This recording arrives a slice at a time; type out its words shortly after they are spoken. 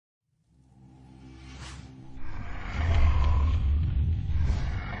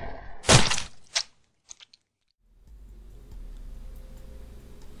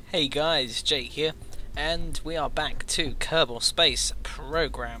Hey guys, Jake here, and we are back to Kerbal Space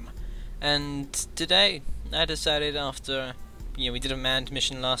Program. And today, I decided after, we did a manned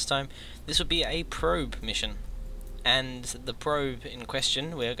mission last time, this would be a probe mission. And the probe in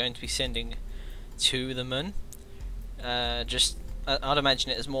question, we are going to be sending to the moon. I'd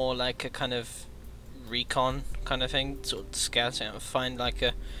imagine it as more like a kind of recon kind of thing, sort of scout out and find like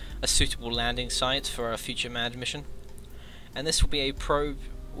a suitable landing site for a future manned mission. And this will be a probe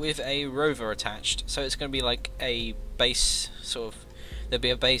with a rover attached, so it's going to be like a base sort of. There'll be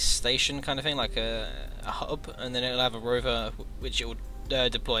a base station kind of thing, like a hub, and then it'll have a rover which it would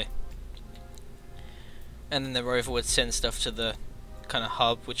deploy, and then the rover would send stuff to the kind of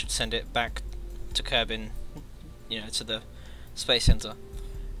hub, which would send it back to Kerbin, to the space center.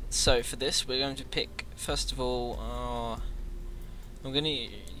 So for this, we're going to pick first of all. I'm going to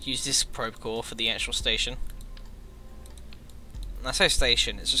use this probe core for the actual station. I say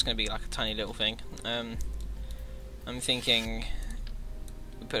station, it's just going to be like a tiny little thing. I'm thinking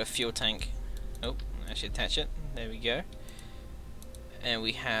we put a fuel tank. Oh, I should attach it. There we go. And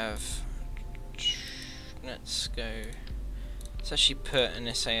we have. Let's go. Let's actually put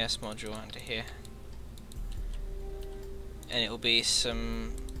an SAS module under here, and it will be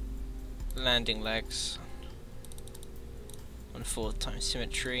some landing legs on 4x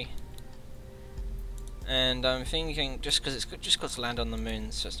symmetry. And I'm thinking, just because it's just got to land on the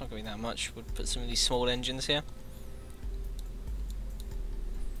moon, so it's not going to be that much, we'll put some of these small engines here.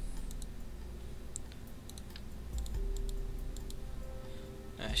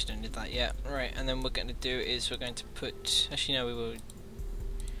 I actually don't need that yet. Right, and then what we're going to do is we're going to put. Actually, no, we will.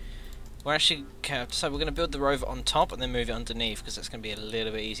 We're actually so we're going to build the rover on top and then move it underneath because that's going to be a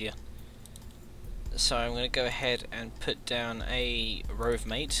little bit easier. So I'm going to go ahead and put down a rove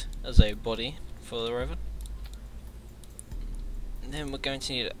mate as a body for the rover. And then we're going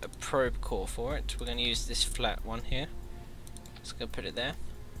to need a probe core for it. We're going to use this flat one here. Just going to put it there,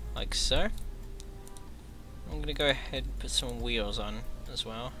 like so. I'm going to go ahead and put some wheels on as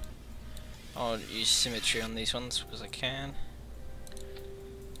well. I'll use symmetry on these ones because I can.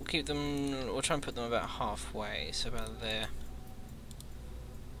 We'll keep them. We'll try and put them about halfway, so about there.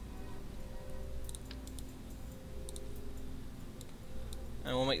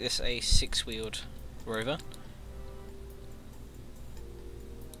 And we'll make this a 6-wheeled rover.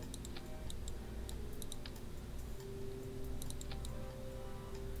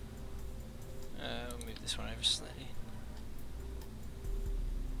 We'll move this one over slightly.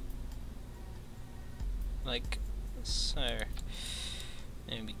 Like so.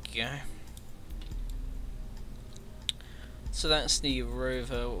 There we go. So that's the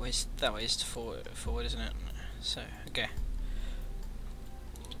rover. That way is to forward, isn't it? So, okay.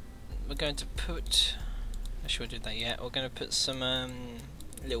 We're going to put. Actually, we'll do that yet. We're going to put some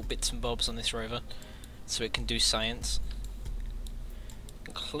little bits and bobs on this rover, so it can do science,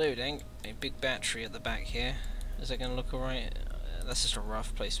 including a big battery at the back here. Is that going to look alright? That's just a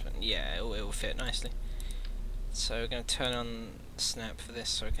rough placement. Yeah, it will fit nicely. So we're going to turn on snap for this,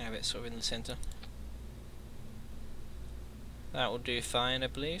 so we can have it sort of in the center. That will do fine, I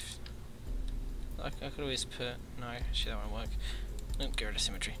believe. I could always put. No, actually that won't work. Don't get rid of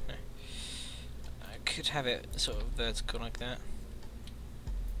symmetry. No. I could have it sort of vertical like that.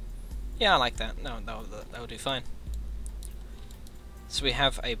 Yeah, I like that. No, that'll do fine. So we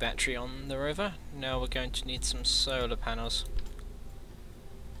have a battery on the rover. Now we're going to need some solar panels.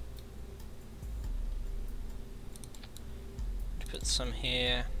 Put some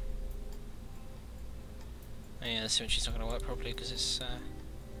here. Oh yeah, the symmetry's not going to work properly because it's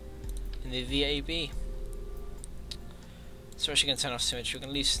in the VAB. So we're actually going to turn off symmetry. We're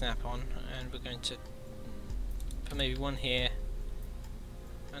going to leave snap on, and we're going to put maybe one here,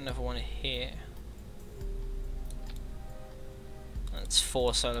 another one here. That's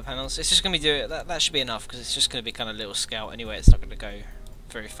 4 solar panels. It's just going to be that should be enough because it's just going to be kind of a little scout anyway. It's not going to go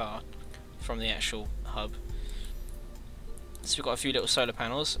very far from the actual hub. So we've got a few little solar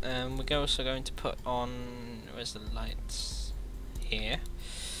panels. We're also going to put on. Where's the lights? Here.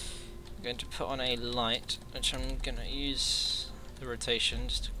 I'm going to put on a light, which I'm going to use the rotation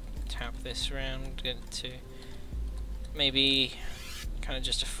just to tap this around, get it to maybe kind of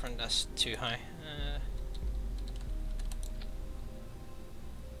just a front. That's too high.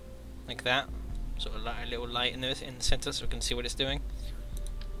 Like that. Sort of a little light in the center so we can see what it's doing.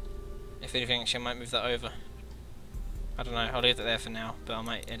 If anything, actually I might move that over. I don't know, I'll leave it there for now, but I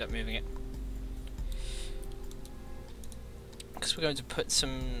might end up moving it. Because we're going to put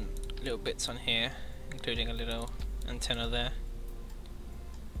some little bits on here, including a little antenna there.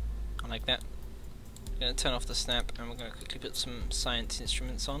 I like that. going to turn off the snap and we're going to quickly put some science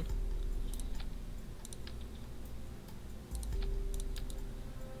instruments on.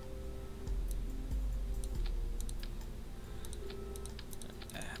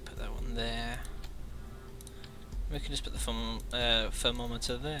 Put that one there. We can just put the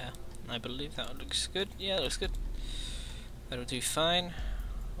thermometer there. I believe that looks good. Yeah, it looks good. That'll do fine.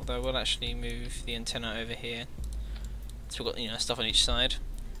 Although we'll actually move the antenna over here. So we've got, stuff on each side.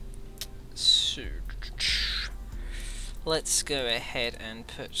 So let's go ahead and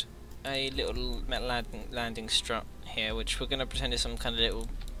put a little metal landing strut here, which we're going to pretend is some kind of little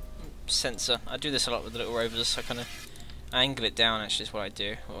sensor. I do this a lot with the little rovers, so I kind of angle it down. Actually, is what I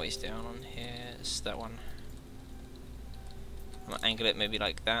do. Always down on here. It's that one. I'm gonna angle it maybe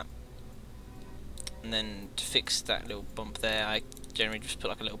like that, and then to fix that little bump there, I generally just put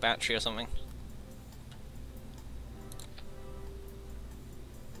like a little battery or something.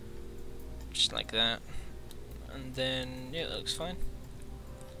 Just like that, and then yeah, that looks fine.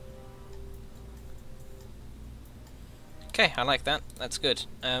 Okay, I like that. That's good.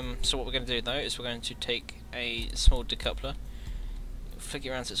 So what we're going to do though is we're going to take a small decoupler, flick it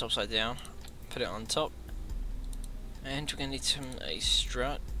around so it's upside down, put it on top, and we're going to need a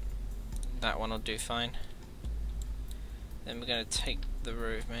strut. That one will do fine. Then we're going to take the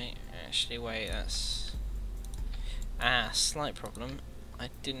Rover, mate. Actually, wait, that's slight problem. I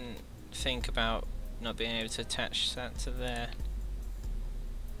didn't think about not being able to attach that to there.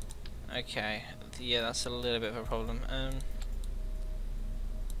 Okay, yeah, that's a little bit of a problem.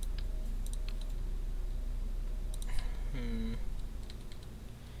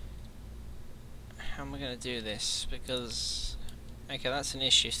 How am I going to do this? Because, okay, that's an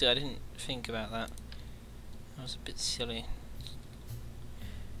issue. Still, I didn't think about that. That was a bit silly.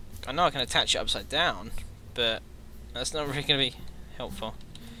 I know I can attach it upside down, but that's not really going to be helpful.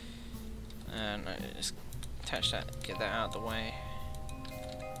 No, just attach that, get that out of the way.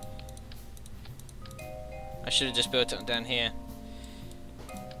 I should have just built it down here.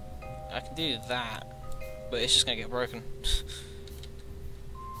 I can do that, but it's just going to get broken.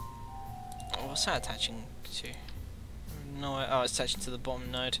 What's that attaching to? No, oh, it's attaching to the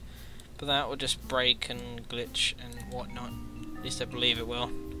bottom node. But that will just break and glitch and whatnot. At least I believe it will.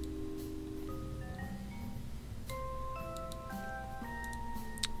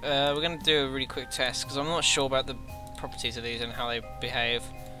 We're going to do a really quick test because I'm not sure about the properties of these and how they behave.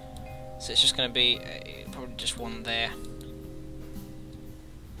 So it's just going to be probably just one there. I'm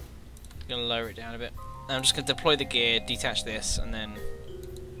going to lower it down a bit. And I'm just going to deploy the gear, detach this, and then...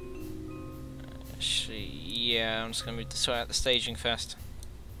 Actually, yeah, I'm just going to sort out the staging first.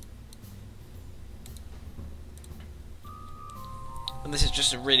 And this is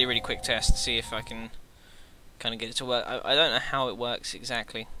just a really, really quick test to see if I can kind of get it to work. I don't know how it works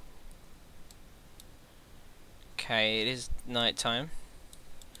exactly. Okay, it is night time.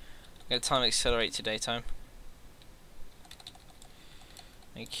 I'm going to time accelerate to daytime.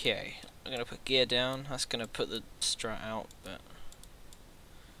 Okay, I'm going to put gear down. That's going to put the strut out, but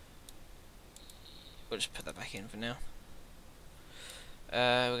we'll just put that back in for now.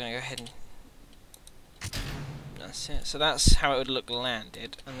 We're going to go ahead and that's it. So that's how it would look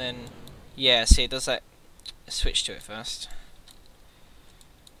landed, and then yeah, see, it does that. Switch to it first.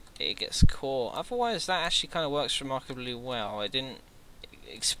 It gets caught. Otherwise, that actually kind of works remarkably well. It didn't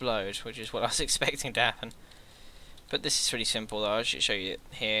explode, which is what I was expecting to happen. But this is pretty simple, though. I'll just show you it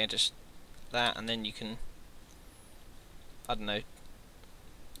here. Just that, and then you can, I don't know,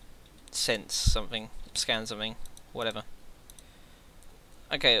 sense something, scan something, whatever.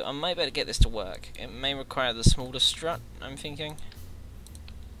 Okay, I might be able to get this to work. It may require the smaller strut, I'm thinking.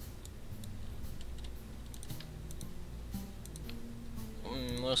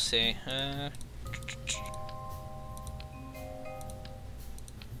 We'll see. It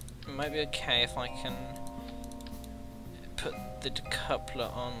might be okay if I can put the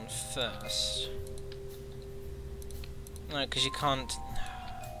decoupler on first. No, because you can't.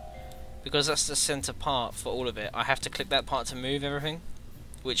 Because that's the center part for all of it. I have to click that part to move everything,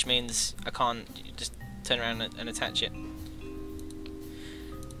 which means I can't just turn around and attach it.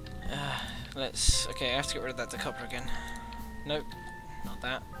 Okay, I have to get rid of that decoupler again. Nope. Not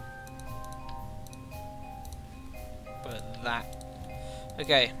that. But that.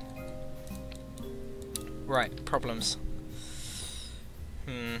 Okay. Right, problems.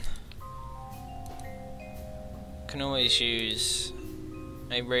 Can always use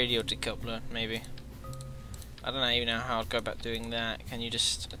a radial decoupler, maybe. I don't even know how I'd go about doing that. Can you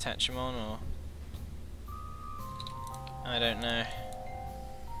just attach them on, or? I don't know.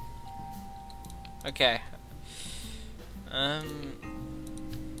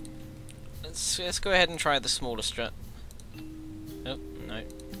 let's go ahead and try the smaller strut. Oh no.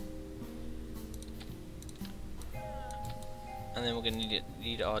 And then we're going to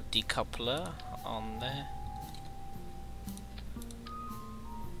need our decoupler on there.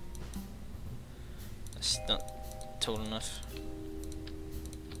 It's not tall enough.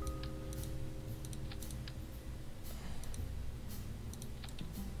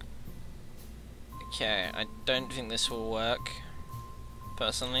 Okay, I don't think this will work,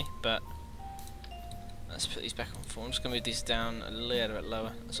 personally, but let's put these back on form. I'm just going to move these down a little bit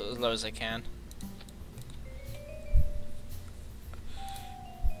lower, so as low as I can.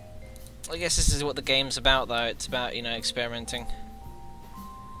 I guess this is what the game's about, though. It's about, you know, experimenting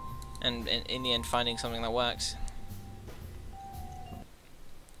and in the end finding something that works.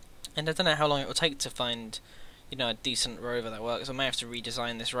 And I don't know how long it will take to find, you know, a decent rover that works. I may have to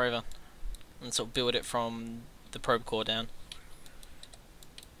redesign this rover and sort of build it from the probe core down.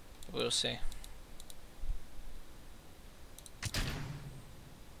 We'll see.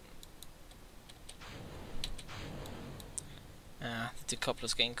 Ah, the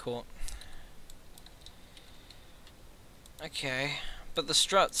decoupler's getting caught. Okay, but the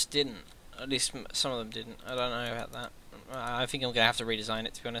struts didn't. At least some of them didn't. I don't know about that. I think I'm going to have to redesign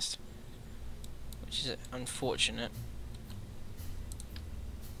it, to be honest. Which is unfortunate.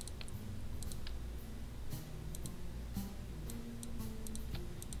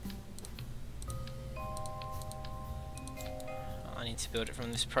 I need to build it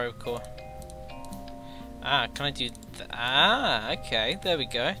from this probe core. Ah, can I do ah, okay, there we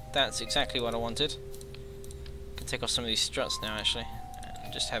go. That's exactly what I wanted. Can take off some of these struts now, actually,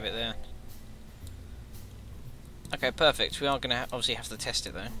 and just have it there. Okay, perfect. We are going to obviously have to test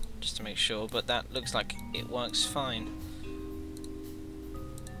it, though, just to make sure, but that looks like it works fine.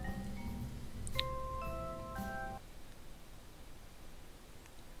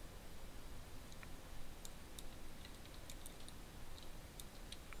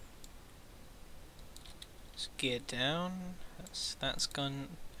 Gear down. That's gone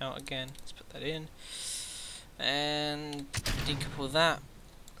out again. Let's put that in and decouple that.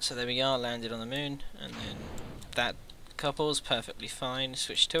 So there we are, landed on the moon, and then that couples perfectly fine.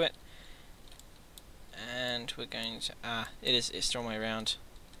 Switch to it, and we're going to it's the wrong way around.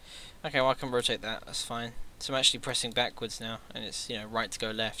 Okay, well I can rotate that. That's fine. So I'm actually pressing backwards now, and it's, you know, right to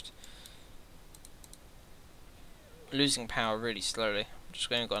go left. Losing power really slowly. Just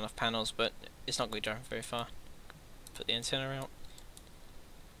haven't got enough panels, but it's not going to be driving very far. Put the antenna out.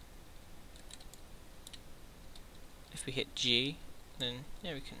 If we hit G, then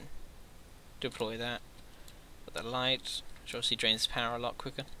yeah, we can deploy that. Put the light, which obviously drains power a lot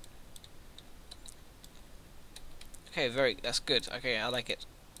quicker. Okay, that's good. Okay, I like it.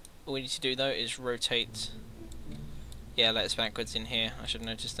 All we need to do though is rotate. Yeah, let us backwards in here. I should have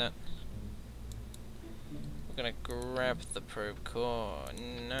noticed that. We're gonna grab the probe core.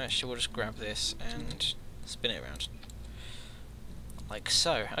 No, actually we'll just grab this and spin it around. Like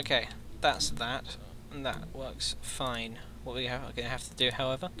so. Okay, that's that. And that works fine. What we're going to have to do,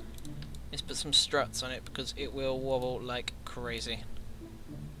 however, is put some struts on it because it will wobble like crazy.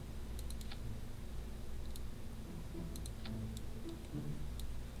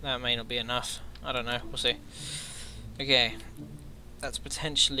 That may not be enough. I don't know. We'll see. Okay, that's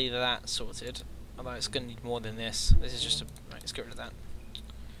potentially that sorted. Although it's going to need more than this. This is just a... Right, let's get rid of that.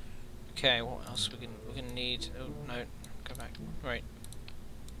 Okay, what else we're going to need? Oh, no. Go back. Right.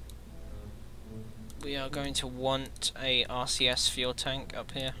 We are going to want a RCS fuel tank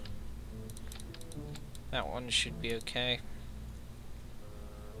up here. That one should be okay.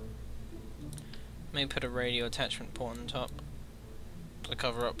 Maybe put a radio attachment port on top to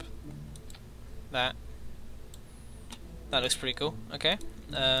cover up that. That looks pretty cool. Okay.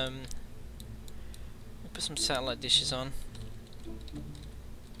 Put some satellite dishes on.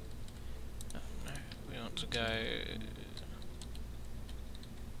 Oh, no, we want to go.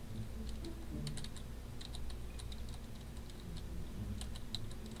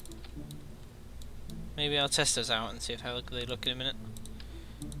 Maybe I'll test those out and see how they look in a minute.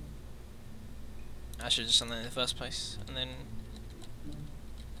 I should have just done that in the first place, and then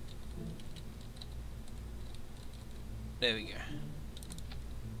there we go.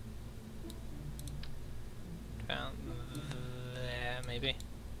 About there, maybe.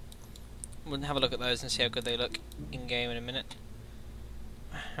 We'll have a look at those and see how good they look in game in a minute.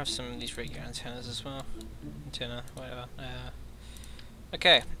 I have some of these regular antennas as well. Antenna, whatever.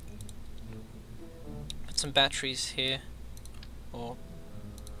 Okay. Put some batteries here, or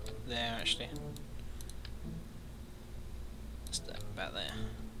there actually. Just about there.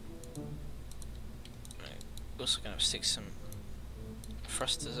 Right. Also going to stick some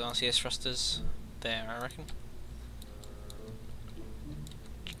thrusters, RCS thrusters there, I reckon.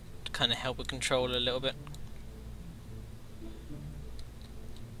 To kind of help with control a little bit.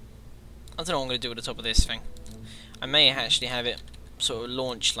 I don't know what I'm going to do at the top of this thing. I may actually have it sort of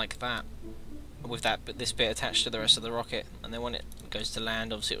launch like that, with that, but this bit attached to the rest of the rocket, and then when it goes to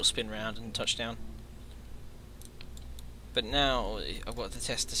land, obviously it will spin round and touch down. But now I've got to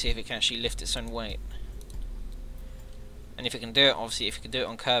test to see if it can actually lift its own weight. And if it can do it, obviously if it can do it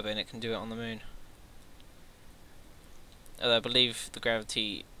on Kerbal, it can do it on the moon. Although I believe the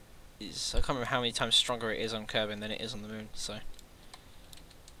gravity is, I can't remember how many times stronger it is on Kerbal than it is on the moon, so.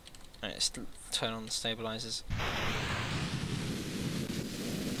 Right, let's turn on the stabilizers.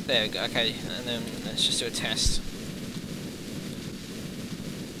 There we go, okay, and then let's just do a test.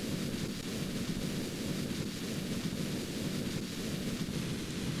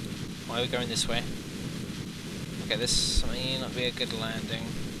 Why are we going this way? Okay, this may not be a good landing.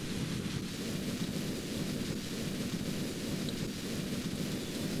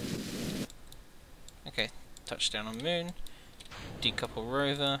 Okay, touchdown on moon. Decouple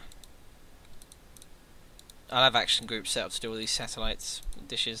rover. I'll have action groups set up to do all these satellites,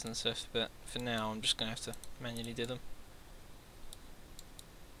 dishes and stuff, but for now I'm just going to have to manually do them.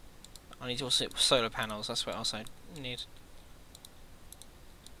 I need also solar panels, that's what else I need.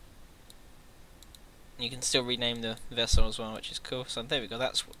 You can still rename the vessel as well, which is cool. So there we go,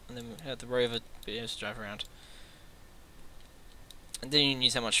 that's and then we have the rover be able to drive around. And didn't even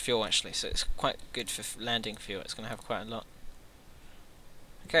use that much fuel actually, so it's quite good for landing fuel, it's going to have quite a lot.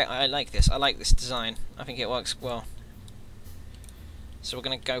 Okay, I like this design, I think it works well. So we're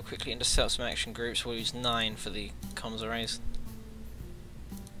going to go quickly into set up some action groups. We'll use 9 for the comms arrays.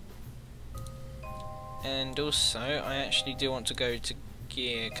 And also, I actually do want to go to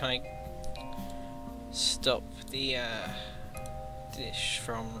gear. Can I stop the dish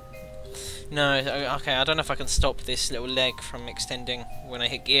from... No, okay, I don't know if I can stop this little leg from extending when I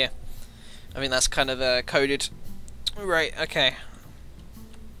hit gear. I think that's kind of coded. Right, okay.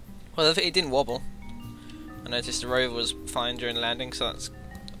 Well, it didn't wobble. I noticed the rover was fine during landing, so that's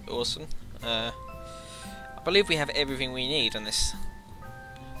awesome. I believe we have everything we need on this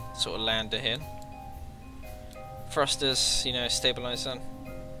sort of lander here. Thrusters, you know, stabilizer,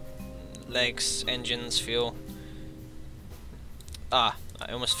 legs, engines, fuel. Ah,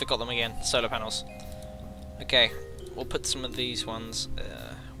 I almost forgot them again. Solar panels. Okay, we'll put some of these ones.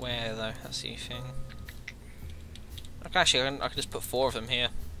 Where though? That's the thing. Okay, actually, I can just put 4 of them here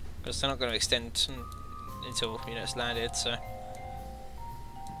because they're not going to extend until it's landed. So.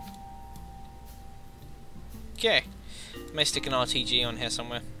 Okay, may stick an RTG on here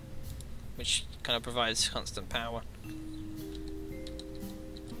somewhere, which kind of provides constant power.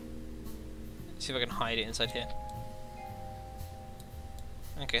 See if I can hide it inside here.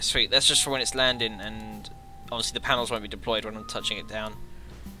 Okay, sweet. That's just for when it's landing, and obviously the panels won't be deployed when I'm touching it down.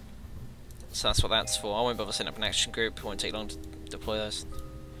 So that's what that's for. I won't bother setting up an action group. It won't take long to deploy those.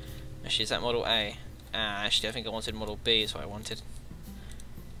 Actually, is that Model A? Actually, I think I wanted Model B is what I wanted.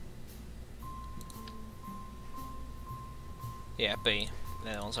 Yeah, B.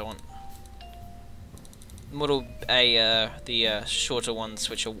 They're the ones I want. Model A, the shorter ones,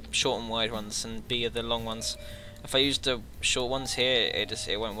 which are short and wide ones, and B are the long ones. If I use the short ones here,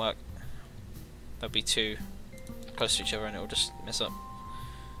 it won't work. They'll be too close to each other, and it will just mess up.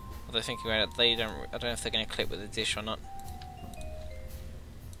 Although thinking about it, I don't know if they're going to clip with the dish or not.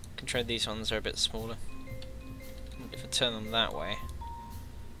 Control these ones are a bit smaller. If I turn them that way,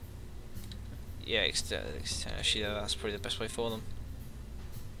 yeah, actually that's probably the best way for them.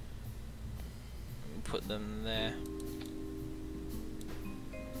 Put them there.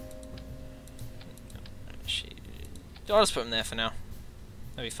 I'll just put them there for now.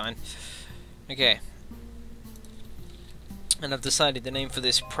 That'll be fine. Okay. And I've decided the name for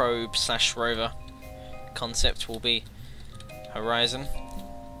this probe/rover concept will be Horizon.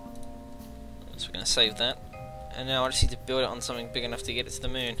 So we're going to save that. And now I just need to build it on something big enough to get it to the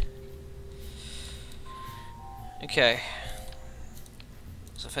moon. Okay.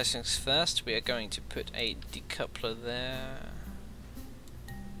 So first things first, we are going to put a decoupler there.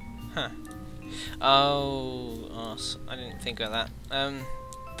 Huh. Oh, I didn't think about that.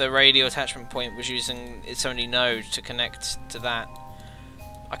 The radio attachment point was using its only node to connect to that.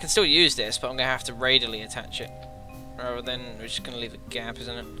 I can still use this, but I'm going to have to radially attach it. Rather than, we're just going to leave a gap,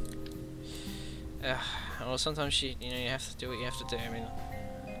 isn't it? Well, sometimes you have to do what you have to do. I mean,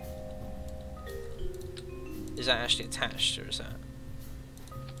 is that actually attached, or is that?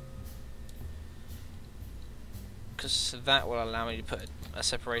 Because that will allow me to put a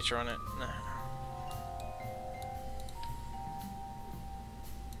separator on it. No.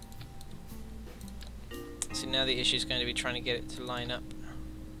 now the issue is going to be trying to get it to line up.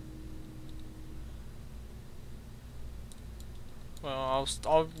 Well,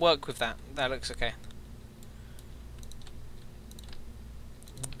 I'll work with that. That looks okay.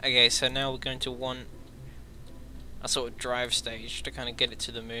 Okay, so now we're going to want a sort of drive stage to kind of get it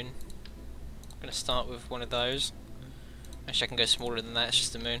to the moon. I'm going to start with one of those. Actually, I can go smaller than that. It's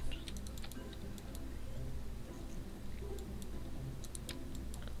just the moon.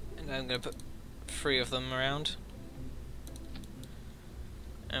 And I'm going to put 3 of them around.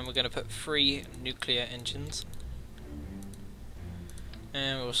 And we're going to put 3 nuclear engines.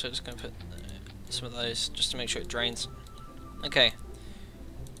 And we're also just going to put some of those just to make sure it drains. Okay.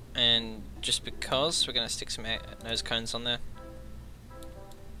 And just because, we're going to stick some nose cones on there.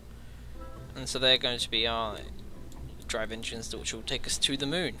 And so they're going to be our drive engines which will take us to the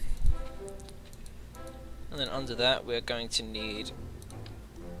moon. And then under that we're going to need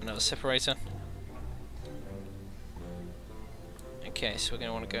another separator. Okay, so we're going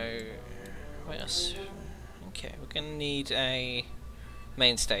to want to go... what else? Okay, we're going to need a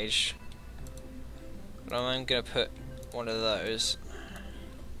main stage. But I'm going to put one of those.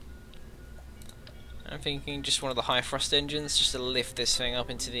 I'm thinking just one of the high thrust engines, just to lift this thing up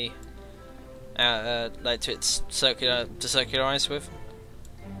into the like to its circularize with.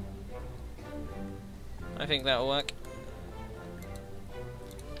 I think that'll work.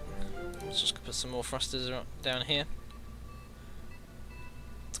 Let's just put some more thrusters down here.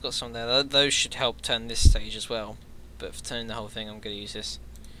 It's got some there. Those should help turn this stage as well. But for turning the whole thing, I'm going to use this.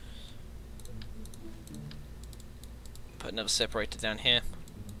 Put another separator down here.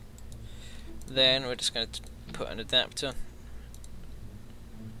 Then we're just going to put an adapter,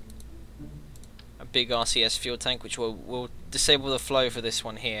 a big RCS fuel tank, which will disable the flow for this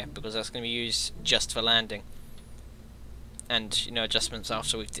one here, because that's going to be used just for landing, and adjustments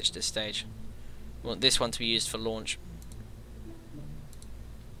after we've ditched this stage. We want this one to be used for launch.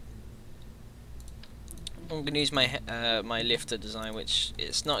 I'm going to use my my lifter design, which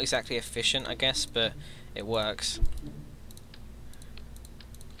it's not exactly efficient, I guess, but it works.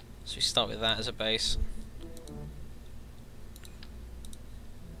 So we start with that as a base.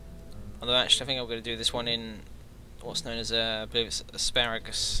 Although actually I think I'm going to do this one in what's known as I believe it's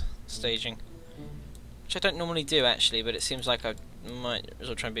asparagus staging, which I don't normally do actually, but it seems like I might as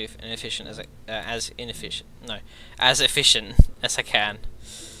well try and be efficient as efficient as I can.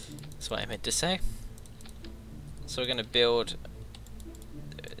 That's what I meant to say. So we're going to build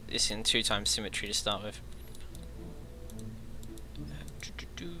this in 2x symmetry to start with.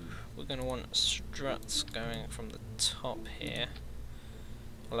 We're going to want struts going from the top here.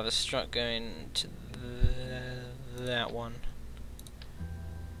 We'll have a strut going to that one,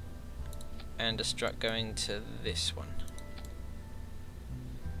 and a strut going to this one,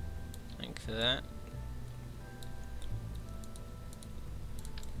 like that.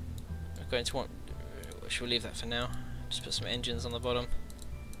 We're going to want, should we leave that for now? Just put some engines on the bottom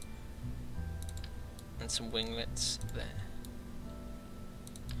and some winglets there.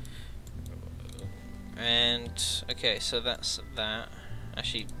 And okay, so that's that.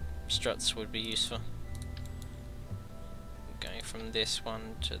 Actually, struts would be useful. Going from this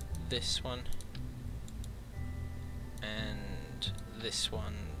one to this one, and this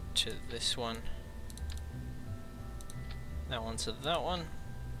one to this one, that one to that one,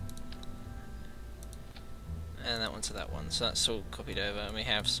 and that one to that one. So that's all copied over, and we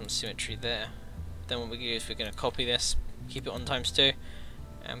have some symmetry there. Then what we do is we're going to copy this, keep it on ×2,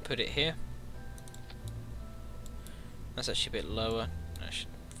 and put it here. That's actually a bit lower. I should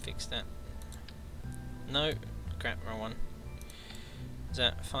fix that. No, crap, wrong one. Is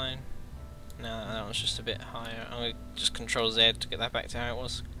that fine? No, that one's just a bit higher. I'm going to just Control Z to get that back to how it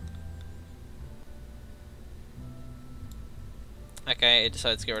was. Okay, it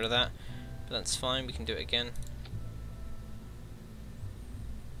decided to get rid of that, but that's fine, we can do it again.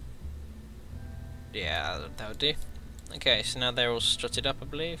 Yeah, that'll do. Okay, so now they're all strutted up, I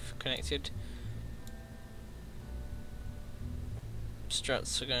believe, connected.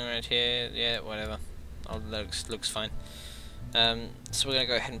 Struts are going around here, yeah, whatever. Oh, looks fine. So we're going to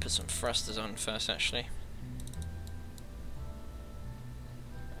go ahead and put some thrusters on first, actually.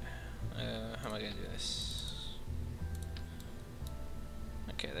 How am I going to do this?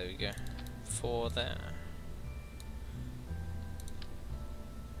 Okay, there we go. 4 there.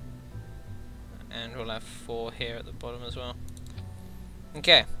 And we'll have 4 here at the bottom as well.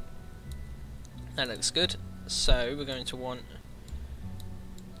 Okay. That looks good. So we're going to want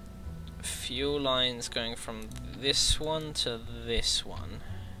fuel lines going from this one to this one,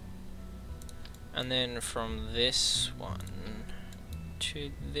 and then from this one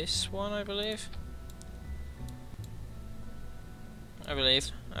to this one, I believe. I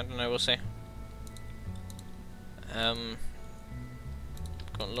believe. I don't know, we'll see.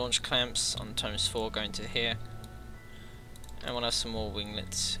 Got launch clamps on ×4 going to here. And we'll have some more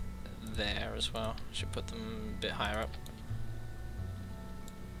winglets there as well. Should put them a bit higher up.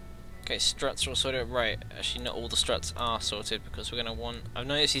 Okay, struts are all sorted. Right, actually not all the struts are sorted because we're going to want... I've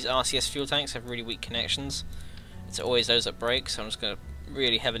noticed these RCS fuel tanks have really weak connections. It's always those that break, so I'm just going to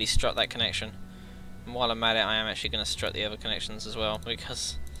really heavily strut that connection. And while I'm at it, I am actually going to strut the other connections as well,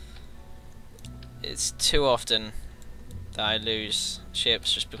 because it's too often that I lose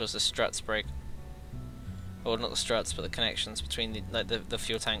ships just because the struts break. Or not the struts, but the connections between the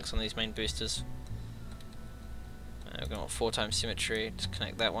fuel tanks on these main boosters. We're going to want 4 times symmetry to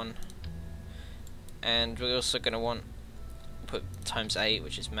connect that one. And we're also going to want put ×8,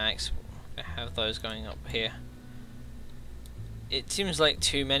 which is max. We're going to have those going up here. It seems like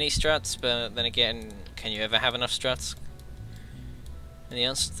too many struts, but then again, can you ever have enough struts? And the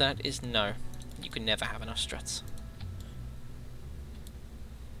answer to that is no. You can never have enough struts.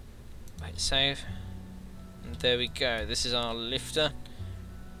 Right, save. And there we go. This is our lifter.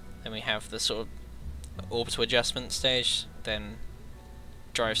 Then we have the sort of orbital adjustment stage, then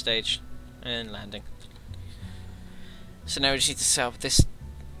drive stage, and landing. So now we just need to set up this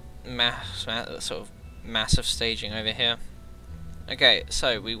sort of massive staging over here. Okay,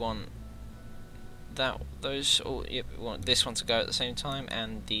 so we want we want this one to go at the same time,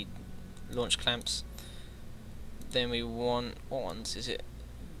 and the launch clamps. Then we want, what ones is it?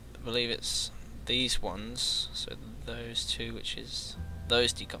 I believe it's these ones, so those two, which is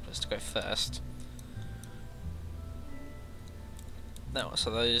those decouplers to go first. No,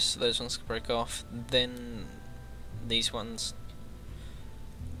 so those ones can break off, then these ones,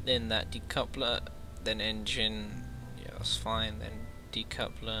 then that decoupler, then engine, yeah that's fine, then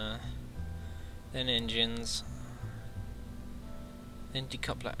decoupler, then engines, then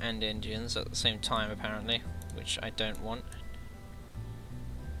decoupler and engines at the same time apparently, which I don't want.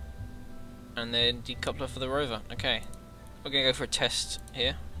 And then decoupler for the rover. Okay, we're gonna go for a test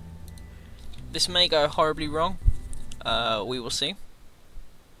here. This may go horribly wrong. We will see.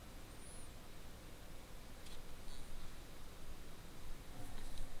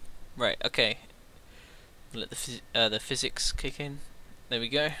 Right. Okay. Let the physics kick in. There we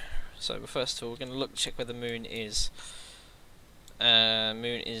go. So first of all, we're gonna check where the moon is. Moon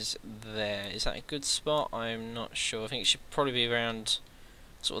is there. Is that a good spot? I'm not sure. I think it should probably be around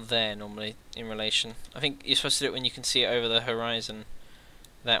sort of there normally in relation. I think you're supposed to do it when you can see it over the horizon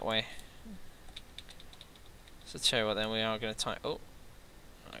that way. So tell you what, then we are going to type. Oh,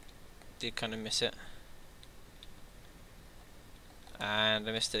 I did kind of miss it, and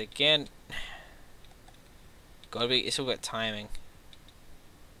I missed it again. Gotta be. It's all about timing.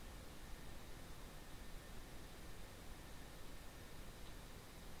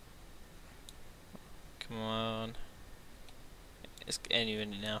 Come on. It's any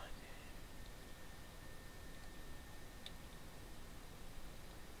minute now.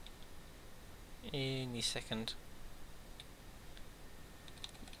 Any second.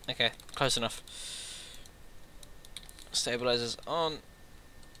 Okay, close enough. Stabilizers on.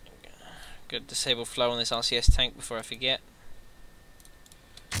 Good, disable flow on this RCS tank before I forget.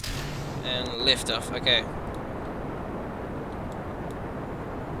 And lift off. Okay.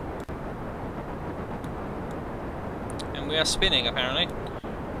 We are spinning apparently.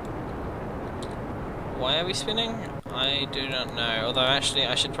 Why are we spinning? I do not know. Although actually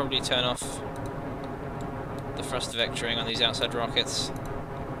I should probably turn off the thrust vectoring on these outside rockets.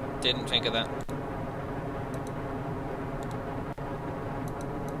 Didn't think of that.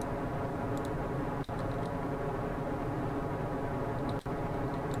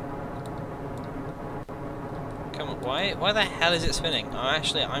 Come on, why the hell is it spinning? Oh,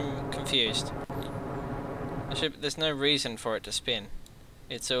 actually I'm confused. There's no reason for it to spin.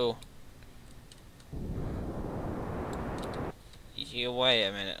 It's all... Wait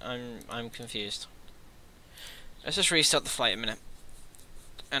a minute, I'm confused. Let's just restart the flight a minute.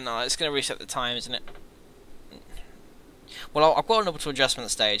 And it's going to reset the time, isn't it? Well, I've got an orbital adjustment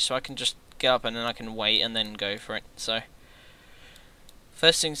stage, so I can just get up and then I can wait and then go for it. So,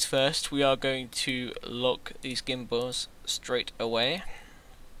 first things first, we are going to lock these gimbals straight away.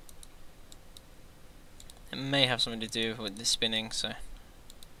 It may have something to do with the spinning, so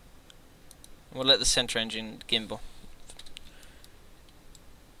we'll let the center engine gimbal.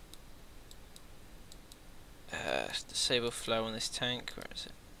 Disable flow on this tank. Where is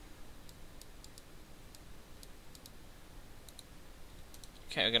it?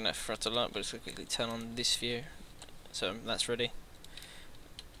 Okay, we're gonna throttle up, but let's quickly turn on this view. So that's ready.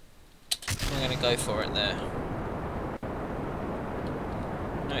 We're gonna go for it there.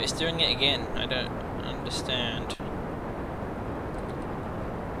 No, it's doing it again. I don't understand.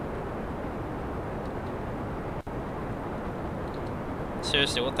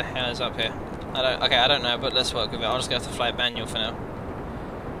 Seriously, what the hell is up here? I don't know, but let's work with it. I'll just go to fly manual for now.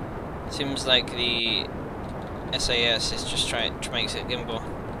 Seems like the SAS is just trying to make it gimbal.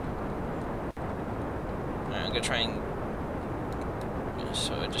 Alright, I'm gonna try and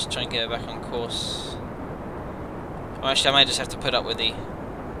just try and get it back on course. Oh, actually, I might just have to put up with the.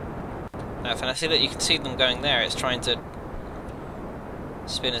 And I see that you can see them going there. It's trying to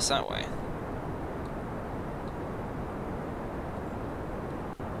spin us that way.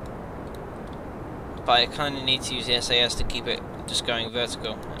 But I kind of need to use the SAS to keep it just going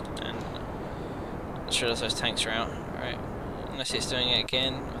vertical, and ensure that those tanks are out. Alright, unless it's doing it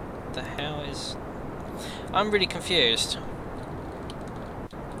again. What the hell is... I'm really confused.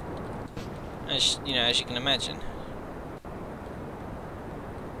 As you know, as you can imagine.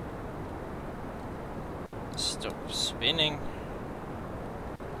 Stop spinning.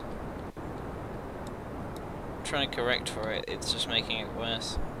 I'm trying to correct for it, it's just making it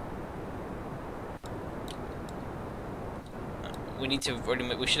worse. We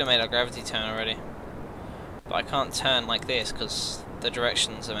should have made our gravity turn already. But I can't turn like this because the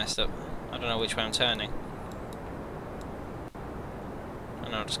directions are messed up. I don't know which way I'm turning.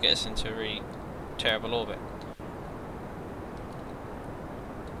 And I'll just get us into a really terrible orbit.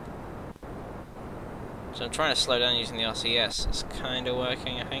 So I'm trying to slow down using the RCS. It's kind of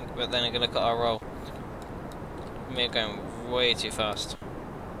working, I think, but then I'm going to look at our roll. We're going way too fast.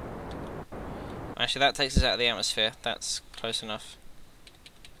 Actually, that takes us out of the atmosphere. That's close enough.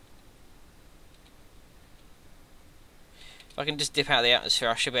 If I can just dip out of the atmosphere,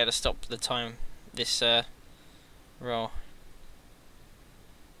 I should be able to stop the time this roll.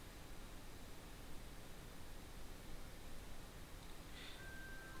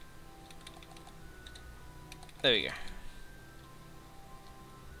 There we go.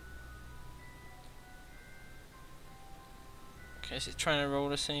 Okay, is it trying to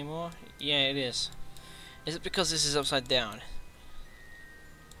roll us anymore? Yeah, it is. Is it because this is upside down?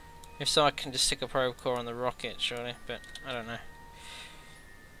 If so, I can just stick a probe core on the rocket, surely, but I don't know.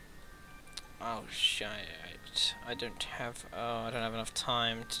 Oh shit! I don't have enough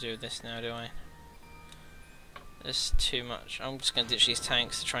time to do this now, do I? There's too much. I'm just gonna ditch these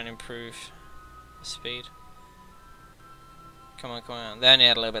tanks to try and improve the speed. Come on, come on. They only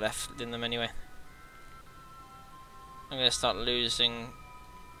had a little bit left in them anyway. I'm gonna start losing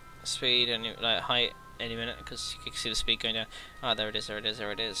speed and like height any minute because you can see the speed going down. Ah, there it is, there it is,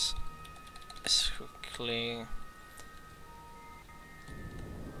 there it is. Let's quickly.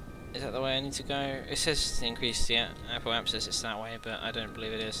 Is that the way I need to go? It says to increase the Apple app says it's that way, but I don't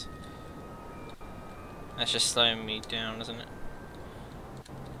believe it is. That's just slowing me down, isn't it?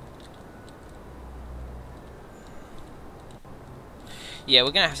 Yeah,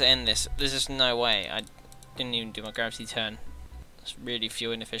 we're gonna have to end this. There's just no way. I didn't even do my gravity turn. It's really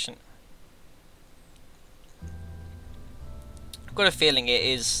fuel inefficient. I've got a feeling it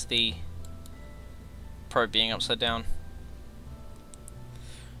is the probe being upside down.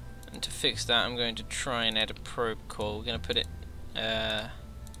 And to fix that, I'm going to try and add a probe core. We're going to put it. Oh,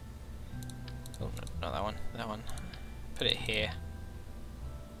 no, not that one. That one. Put it here.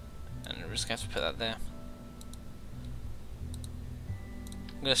 And we're just going to have to put that there.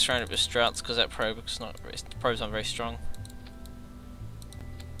 I'm going to surround it with struts because that probe is not. The probe's not very strong.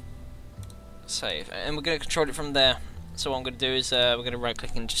 Save, and we're going to control it from there. So what I'm going to do is we're going to right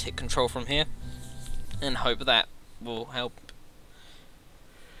click and just hit control from here, and hope that will help.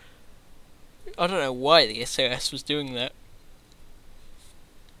 I don't know why the SAS was doing that.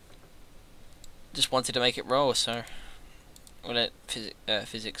 Just wanted to make it roll, so we'll let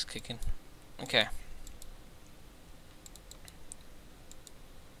physics kick in. Okay.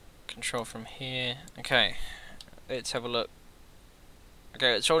 Control from here. Okay, let's have a look.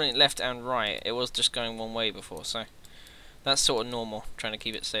 Okay, it's holding it left and right. It was just going one way before, so that's sort of normal. Trying to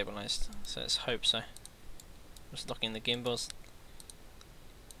keep it stabilized. So let's hope so. Just locking the gimbals.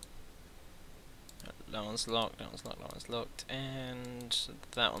 That one's locked. That one's locked. That one's locked, and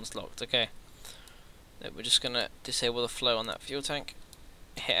that one's locked. Okay. Then we're just gonna disable the flow on that fuel tank.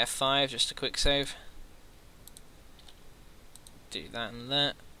 Hit F5 just a quick save. Do that and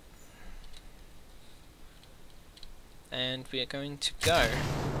that. And we are going to go.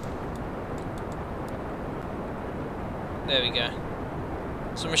 There we go.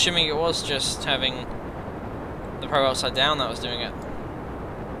 So I'm assuming it was just having the probe upside down that was doing it.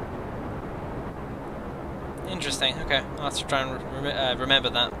 Interesting, okay. I'll have to try and remember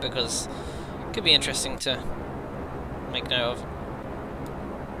that because it could be interesting to make note of.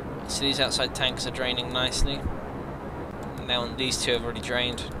 So these outside tanks are draining nicely. Now these two have already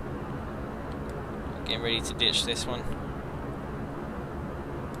drained. Getting ready to ditch this one.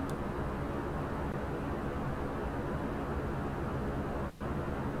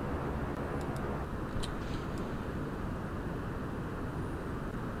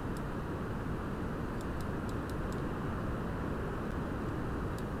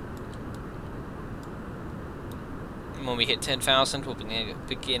 And when we hit 10,000, we'll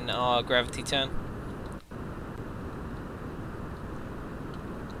begin our gravity turn.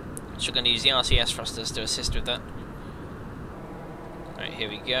 So we're going to use the RCS thrusters to assist with that. Right, here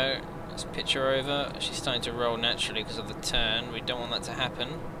we go. Let's pitch her over. She's starting to roll naturally because of the turn. We don't want that to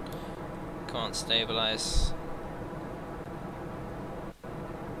happen. Can't stabilize.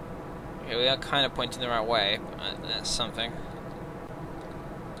 Okay, we are kind of pointing the right way, but that's something.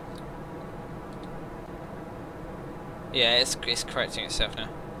 Yeah, it's correcting itself now.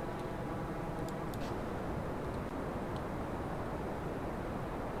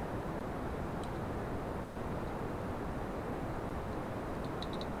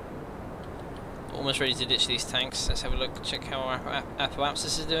 Almost ready to ditch these tanks. Let's have a look, check how our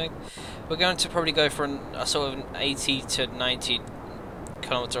Apoapsis is doing. We're going to probably go for a sort of an 80 to 90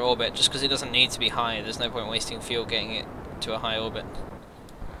 kilometer orbit, just because it doesn't need to be high. There's no point wasting fuel getting it to a high orbit.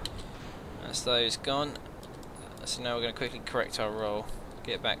 That's those gone. So now we're going to quickly correct our roll,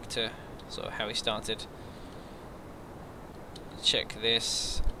 get back to sort of how we started. Check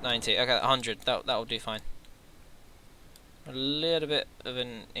this, 90, okay, 100, that'll do fine. A little bit of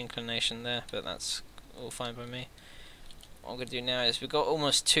an inclination there, but that's all fine by me. What I'm going to do now is we've got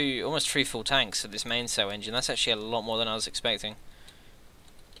almost 3 full tanks of this mainsail engine. That's actually a lot more than I was expecting.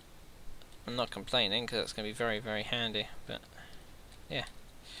 I'm not complaining because that's going to be very, very handy, but yeah.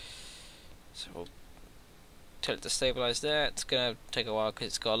 So we'll tell it to stabilize there. It's going to take a while because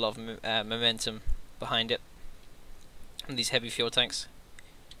it's got a lot of momentum behind it. And these heavy fuel tanks.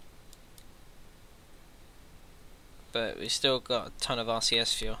 But we've still got a ton of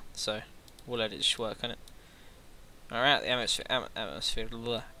RCS fuel, so we'll let it just work on it. Alright, out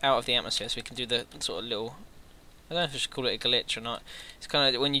of the atmosphere, so we can do the sort of little, I don't know if I should call it a glitch or not. It's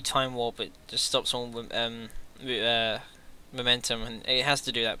kind of when you time warp, it just stops all momentum, and it has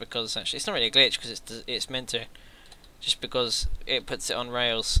to do that because actually it's not really a glitch because it's meant to, just because it puts it on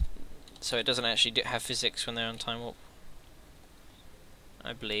rails, so it doesn't actually have physics when they're on time warp,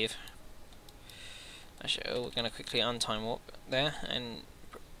 I believe. Actually, we're going to quickly untime warp there, and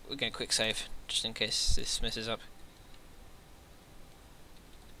we're going to quick save just in case this messes up.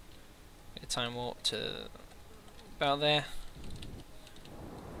 Time warp to about there.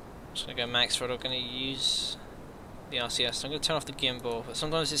 Just going to go max throttle. Going to use the RCS. So I'm going to turn off the gimbal, but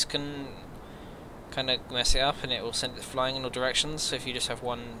sometimes this can kind of mess it up and it will send it flying in all directions. So if you just have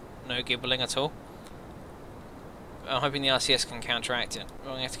no gimbaling at all, I'm hoping the RCS can counteract it. I'm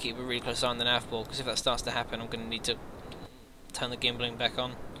going to have to keep a really close eye on the nav ball, because if that starts to happen I'm going to need to turn the gimbaling back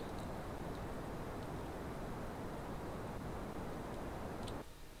on.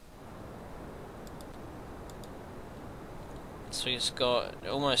 So we've got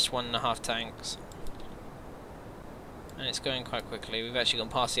almost 1.5 tanks. And it's going quite quickly. We've actually gone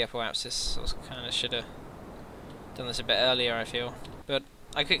past the Apoapsis, so I kind of should have done this a bit earlier, I feel. But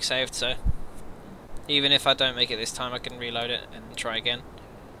I quick saved, so even if I don't make it this time, I can reload it and try again.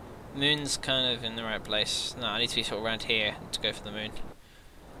 Moon's kind of in the right place. No, I need to be sort of around here to go for the moon.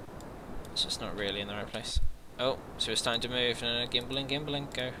 So it's not really in the right place. Oh, so we're starting to move. No,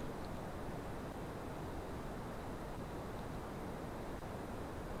 gimbaling, go.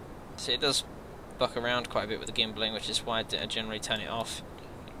 So it does buck around quite a bit with the gimbaling, which is why I generally turn it off.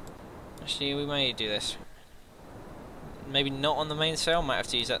 Actually, we may do this. Maybe not on the mainsail, might have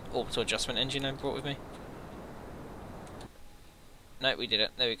to use that orbital adjustment engine I brought with me. No, we did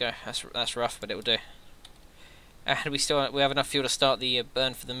it. There we go. That's rough, but it will do. And we have enough fuel to start the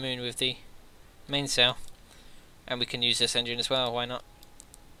burn for the moon with the mainsail, and we can use this engine as well. Why not?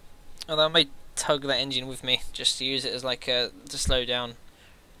 Although I may tug that engine with me just to use it as like to slow down.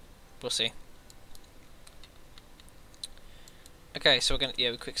 We'll see. Okay, so we're gonna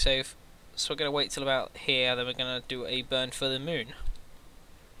we quick save. So we're gonna wait till about here, then we're gonna do a burn for the moon.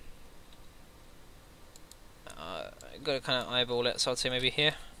 Got to kind of eyeball it, so I'd say maybe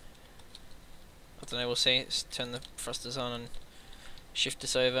here. I don't know, we'll see. Let's turn the thrusters on and shift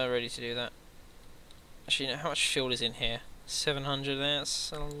this over, ready to do that. Actually, you know, how much fuel is in here? 700,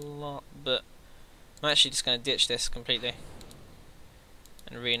 that's a lot, but I'm actually just going to ditch this completely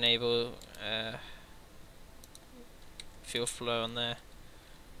and re-enable fuel flow on there,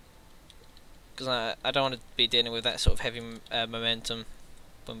 because I don't want to be dealing with that sort of heavy momentum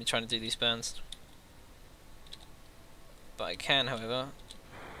when we're trying to do these burns. But I can, however,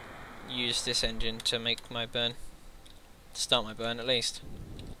 use this engine to make my burn, to start my burn at least.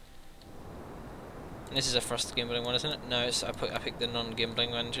 And this is a thrust gimbling one, isn't it? No, it's, I picked the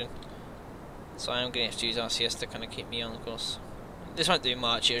non-gimbling engine. So I am going to have to use RCS to kind of keep me on course. This won't do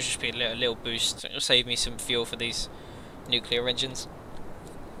much, it'll just be a little boost. It'll save me some fuel for these nuclear engines.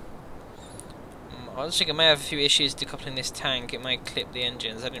 I was thinking I may have a few issues decoupling this tank. It may clip the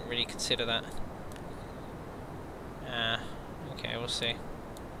engines. I didn't really consider that. Okay, we'll see.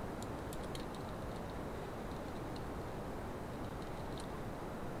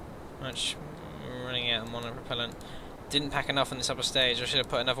 Much running out of monopropellant. Didn't pack enough on this upper stage. I should have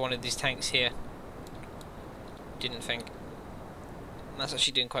put another one of these tanks here. Didn't think. That's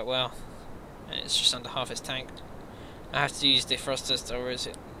actually doing quite well. And it's just under half its tank. I have to use defrosters, or is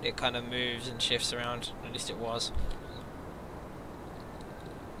it kind of moves and shifts around. At least it was.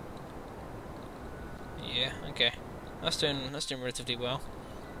 Yeah, okay. That's doing relatively well.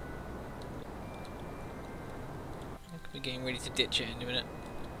 We're getting ready to ditch it in a minute.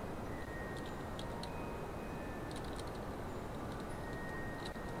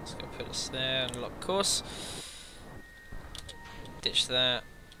 Let's go put us there and lock course. Ditch that.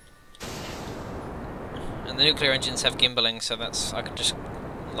 And the nuclear engines have gimbaling, so that's, I can just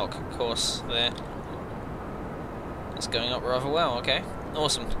lock course there. It's going up rather well, okay.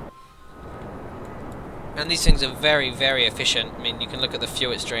 Awesome. And these things are very, very efficient. I mean, you can look at the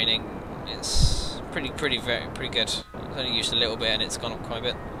fuel it's draining. It's pretty good. It's only used a little bit and it's gone up quite a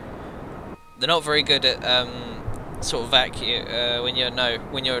bit. They're not very good at sort of vacuum when you're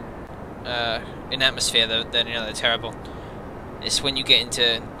in atmosphere. They're terrible. It's when you get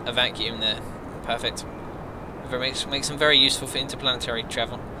into a vacuum they're perfect. Makes them very useful for interplanetary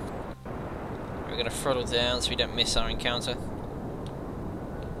travel. We're going to throttle down so we don't miss our encounter.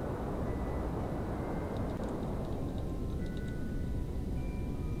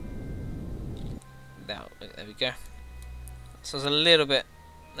 There we go. So it's a little bit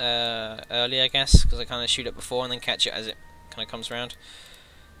early, I guess, because I kind of shoot it before and then catch it as it kind of comes around.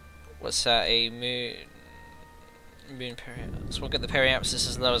 What's that? A moon periapsis. So we'll get the periapsis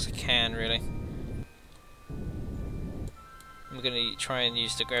as low as I can, really. I'm going to try and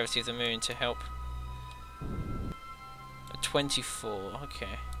use the gravity of the moon to help. A 24,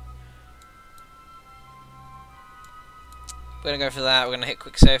 okay. We're going to go for that. We're going to hit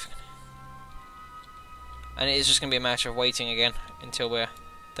quick save. And it is just going to be a matter of waiting again until we're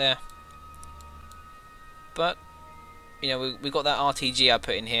there. But, you know, we've got that RTG I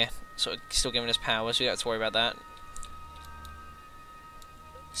put in here, sort of still giving us power, so we don't have to worry about that.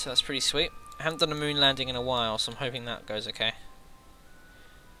 So that's pretty sweet. I haven't done a moon landing in a while, so I'm hoping that goes okay.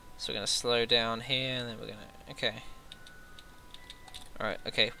 So we're going to slow down here, and then we're going to... Okay. Alright,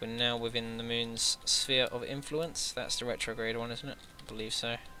 okay, we're now within the moon's sphere of influence. That's the retrograde one, isn't it? I believe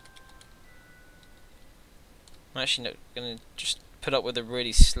so. I'm actually not going to just put up with a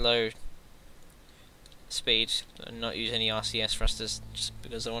really slow speed and not use any RCS thrusters just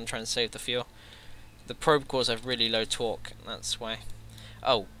because I want to try and save the fuel. The probe cores have really low torque, that's why.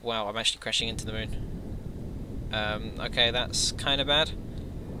 Oh, wow, I'm actually crashing into the moon. Okay, that's kind of bad.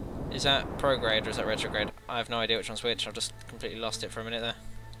 Is that prograde or is that retrograde? I have no idea which one's which, I've just completely lost it for a minute there.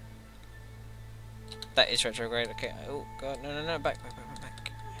 That is retrograde, okay. Oh, God, no, back.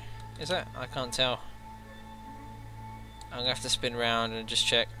 Is that? I can't tell. I'm going to have to spin round and just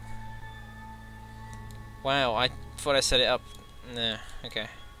check. Wow, I thought I set it up. No, okay.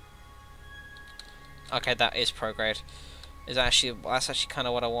 Okay, that is prograde. That's actually kind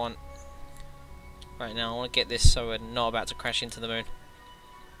of what I want. Right now, I want to get this so we're not about to crash into the moon.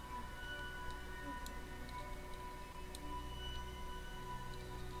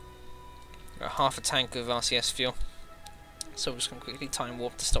 Got half a tank of RCS fuel. So we're just going to quickly time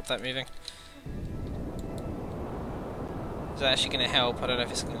warp to stop that moving. Is that actually going to help? I don't know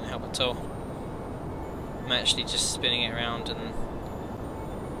if it's going to help at all. I'm actually just spinning it around and...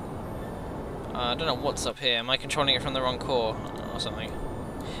 I don't know what's up here. Am I controlling it from the wrong core or something?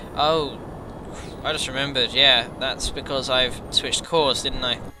 Oh, I just remembered. Yeah, that's because I've switched cores, didn't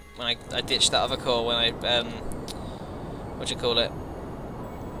I? When I ditched that other core when I what do you call it?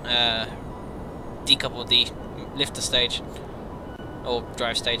 Decoupled the lifter stage or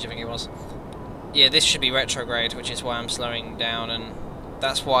drive stage, I think it was. Yeah, this should be retrograde, which is why I'm slowing down, and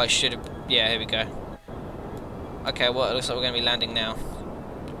that's why I should have... Yeah, here we go. Okay, well, it looks like we're going to be landing now.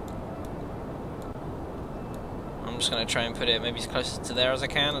 I'm just going to try and put it maybe as close to there as I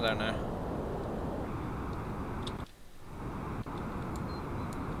can, I don't know.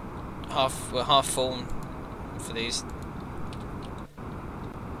 We're half full for these.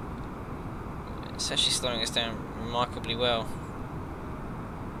 It's actually slowing us down remarkably well.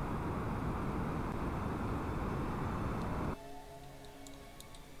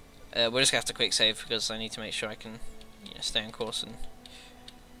 We're just gonna have to quick save because I need to make sure I can, stay on course and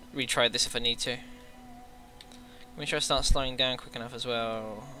retry this if I need to. Make sure I start slowing down quick enough as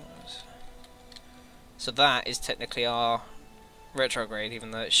well. So that is technically our retrograde, even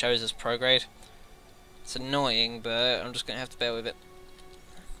though it shows as prograde. It's annoying, but I'm just gonna have to bear with it.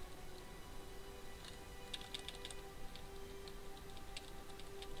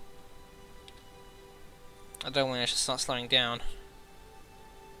 I don't want to start slowing down.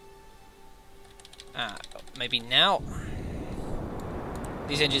 Maybe now?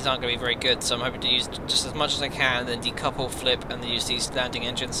 These engines aren't going to be very good, so I'm hoping to use just as much as I can, then decouple, flip, and then use these landing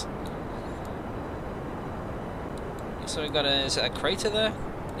engines. So we've got is it a crater there?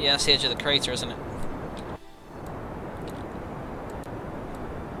 Yeah, that's the edge of the crater, isn't it?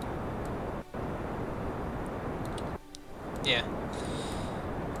 Yeah.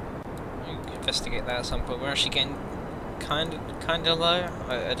 Investigate that at some point. We're actually getting kind of low.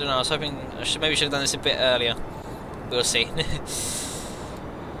 I don't know. I was hoping maybe should have done this a bit earlier. We'll see.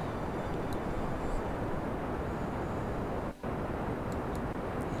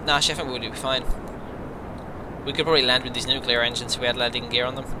 Nah, actually, I think we would be fine. We could probably land with these nuclear engines if we had landing gear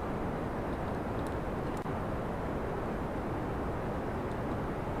on them.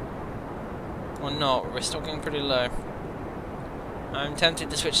 Or not. We're still getting pretty low. I'm tempted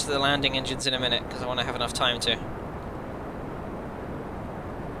to switch to the landing engines in a minute because I want to have enough time to.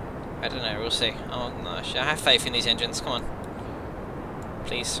 I don't know, we'll see. Oh no, I have faith in these engines, come on.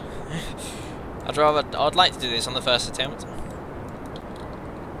 Please. I'd like to do this on the first attempt.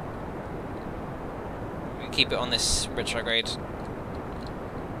 We keep it on this retrograde,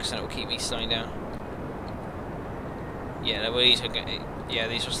 because then it will keep me slowing down. Yeah,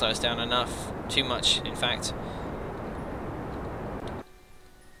 these will slow us down enough. Too much, in fact.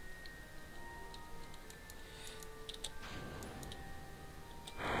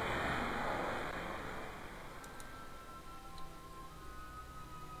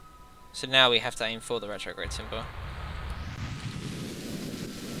 So now we have to aim for the retrograde symbol.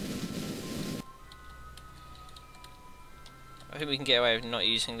 I think we can get away with not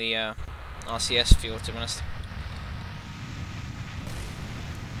using the RCS fuel, to be honest.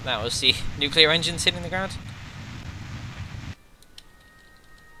 That was the nuclear engines hitting the ground.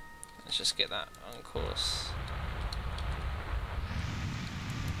 Let's just get that on course.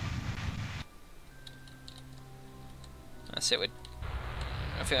 That's it.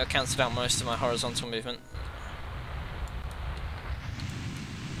 I think I cancelled out most of my horizontal movement.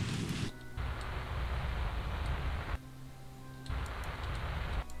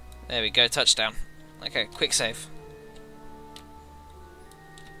 There we go, touchdown. Okay, quick save.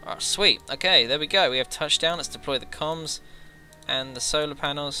 Oh, sweet. Okay, there we go. We have touchdown. Let's deploy the comms and the solar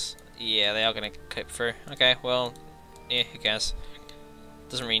panels. Yeah, they are going to clip through. Okay, well, yeah, who cares?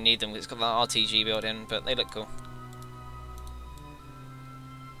 Doesn't really need them because it's got that RTG built in, but they look cool.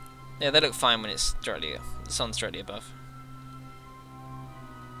 Yeah, they look fine when it's directly, the sun's directly above.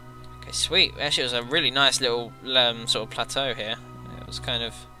 Okay, sweet. Actually, it was a really nice little sort of plateau here. It was kind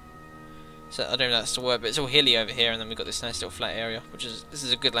of, so I don't know if that's the word, but it's all hilly over here, and then we've got this nice little flat area, this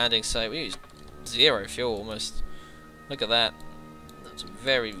is a good landing site. We used 0 fuel almost. Look at that. That's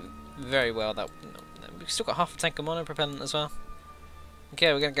very, very well. We've still got half a tank of monopropellant as well.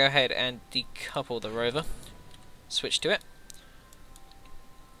 Okay, we're going to go ahead and decouple the rover. Switch to it.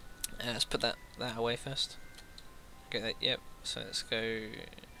 Let's put that away first. Get that, yep. So let's go.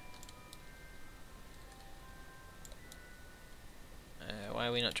 Why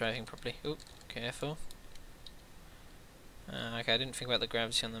are we not driving properly? Oop, careful. Okay, I didn't think about the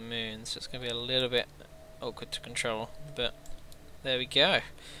gravity on the moon, so it's going to be a little bit awkward to control. But there we go.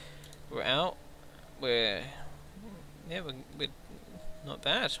 We're out. We're not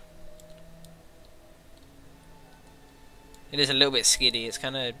bad. It is a little bit skiddy, it's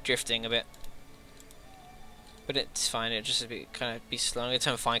kind of drifting a bit. But it's fine, it'll just kind of be slow. I'm going to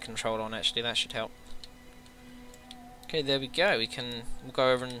turn fine control on actually, that should help. Okay, there we go. We'll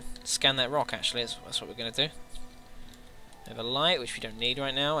go over and scan that rock actually, that's what we're going to do. We have a light, which we don't need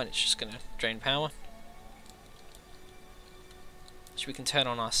right now, and it's just going to drain power. So we can turn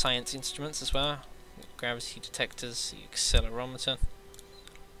on our science instruments as well. Gravity detectors, the accelerometer.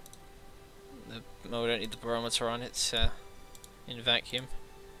 Well, we don't need the barometer on, it's in vacuum.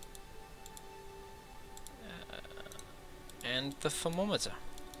 And the thermometer.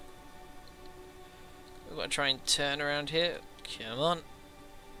 We've got to try and turn around here. Come on.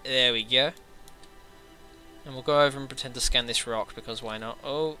 There we go. And we'll go over and pretend to scan this rock, because why not?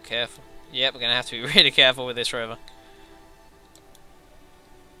 Oh, careful. Yep, we're going to have to be really careful with this rover.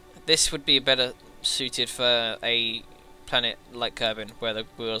 This would be better suited for a planet like Kerbin, where the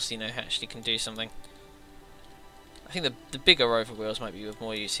wheels, you know, actually can do something. I think the bigger rover wheels might be of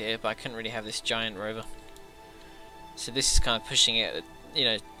more use here, but I couldn't really have this giant rover. So this is kind of pushing it at, you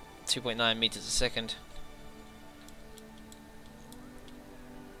know, 2.9 meters a second.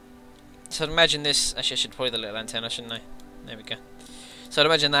 So I'd imagine this, actually I should deploy the little antenna, shouldn't I? There we go. So I'd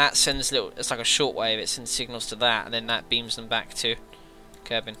imagine that sends little, it's like a short wave, it sends signals to that, and then that beams them back to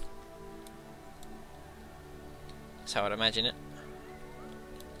Kerbin. That's how I'd imagine it.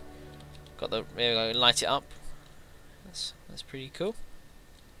 Got the, there we go, light it up. That's pretty cool.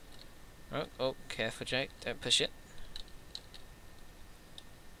 Oh, careful Jake, don't push it.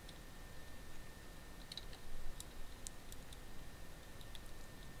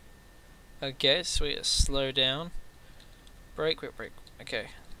 Okay, sweet, slow down. Brake, brake, okay.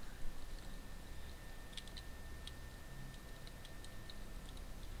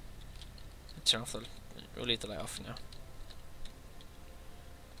 Turn off the, we'll leave the light off now.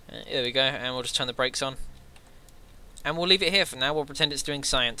 There we go, and we'll just turn the brakes on. And we'll leave it here for now, we'll pretend it's doing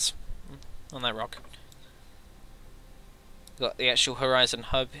science on that rock. Got the actual Horizon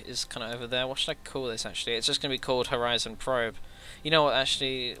hub is kind of over there. What should I call this actually? It's just going to be called Horizon Probe. You know what,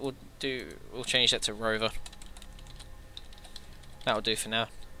 actually, we'll change that to Rover. That'll do for now.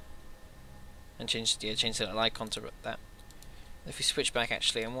 And change the little icon to that. If we switch back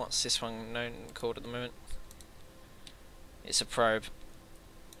actually, and what's this one called at the moment? It's a probe.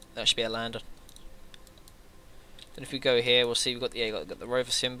 That should be a lander. Then if we go here, we'll see we've got the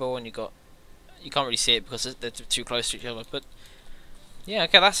rover symbol, and you can't really see it because they're too close to each other. But yeah,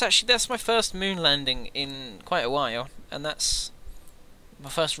 okay, that's my first moon landing in quite a while, and that's my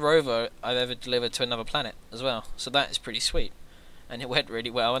first rover I've ever delivered to another planet as well. So that is pretty sweet, and it went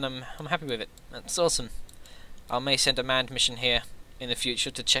really well, and I'm happy with it. That's awesome. I may send a manned mission here in the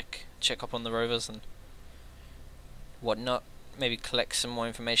future to check up on the rovers and whatnot. Maybe collect some more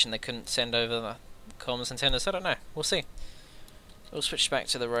information they couldn't send over the comms antennas. I don't know. We'll see. We'll switch back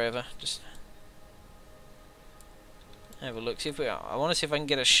to the rover. Just have a look. See if I want to see if I can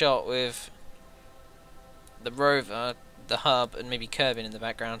get a shot with the rover, the hub, and maybe Kerbin in the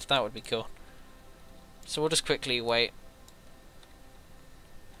background. That would be cool. So we'll just quickly wait.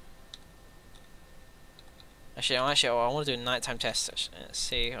 Actually, I want to do a nighttime test. Let's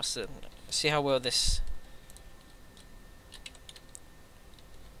see how well this.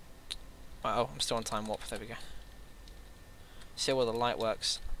 Oh, I'm still on time warp. There we go. See how well the light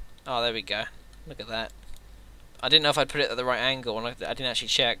works. Oh, there we go. Look at that. I didn't know if I'd put it at the right angle, and I didn't actually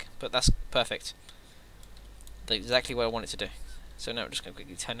check, but that's perfect. That's exactly what I want it to do. So now we're just going to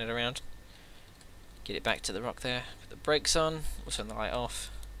quickly turn it around. Get it back to the rock there. Put the brakes on. We'll turn the light off.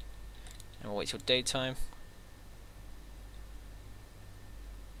 And we'll wait till daytime.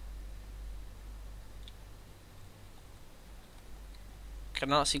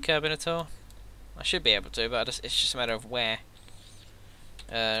 Can I not see Kerbin at all? I should be able to, but it's just a matter of where.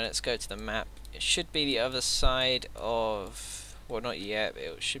 Let's go to the map. It should be the other side of... well, not yet, but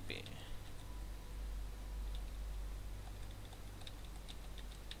it should be...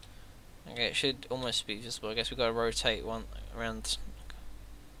 okay, it should almost be visible. I guess we've got to rotate one around...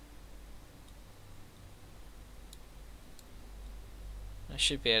 I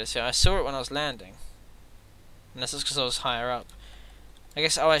should be able to see. I saw it when I was landing. And that's just because I was higher up. I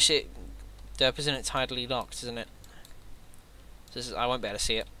guess, oh actually, Derp, isn't it tidally locked, isn't it? So I won't be able to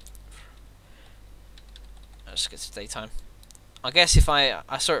see it. I'll just get to daytime. I guess if I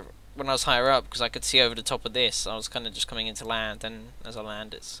saw it when I was higher up, because I could see over the top of this, I was kind of just coming into land, and as I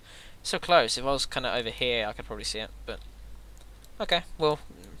land it's so close. If I was kind of over here, I could probably see it, but... okay, well,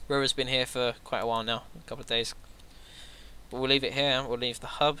 Rover's been here for quite a while now, a couple of days. But we'll leave it here, we'll leave the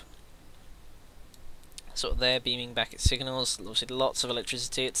hub. Sort of there, beaming back its signals. Obviously lots of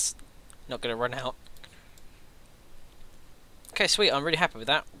electricity, it's not going to run out. Okay, sweet, I'm really happy with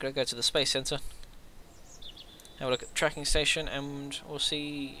that. I'm going to go to the Space Center, have a look at the tracking station, and we'll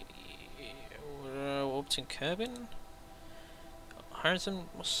see... orbiting Kerbin? Horizon,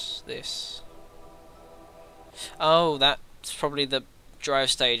 what's this? Oh, that's probably the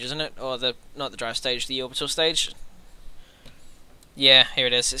drive stage, isn't it? Or not the drive stage, the orbital stage. Yeah, here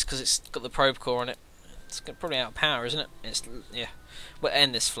it is. It's because it's got the probe core on it. It's probably out of power, isn't it? Yeah. We'll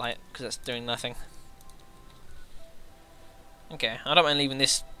end this flight because that's doing nothing. Okay, I don't mind leaving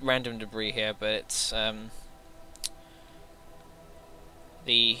this random debris here, but it's the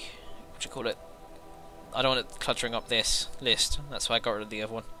what do you call it? I don't want it cluttering up this list. That's why I got rid of the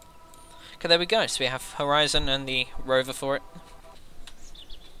other one. Okay, there we go. So we have Horizon and the rover for it.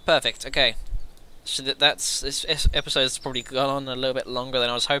 Perfect. Okay. So this episode's probably gone on a little bit longer than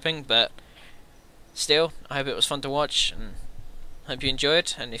I was hoping, but still, I hope it was fun to watch, and hope you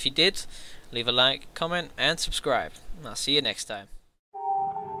enjoyed. And if you did, leave a like, comment, and subscribe. I'll see you next time.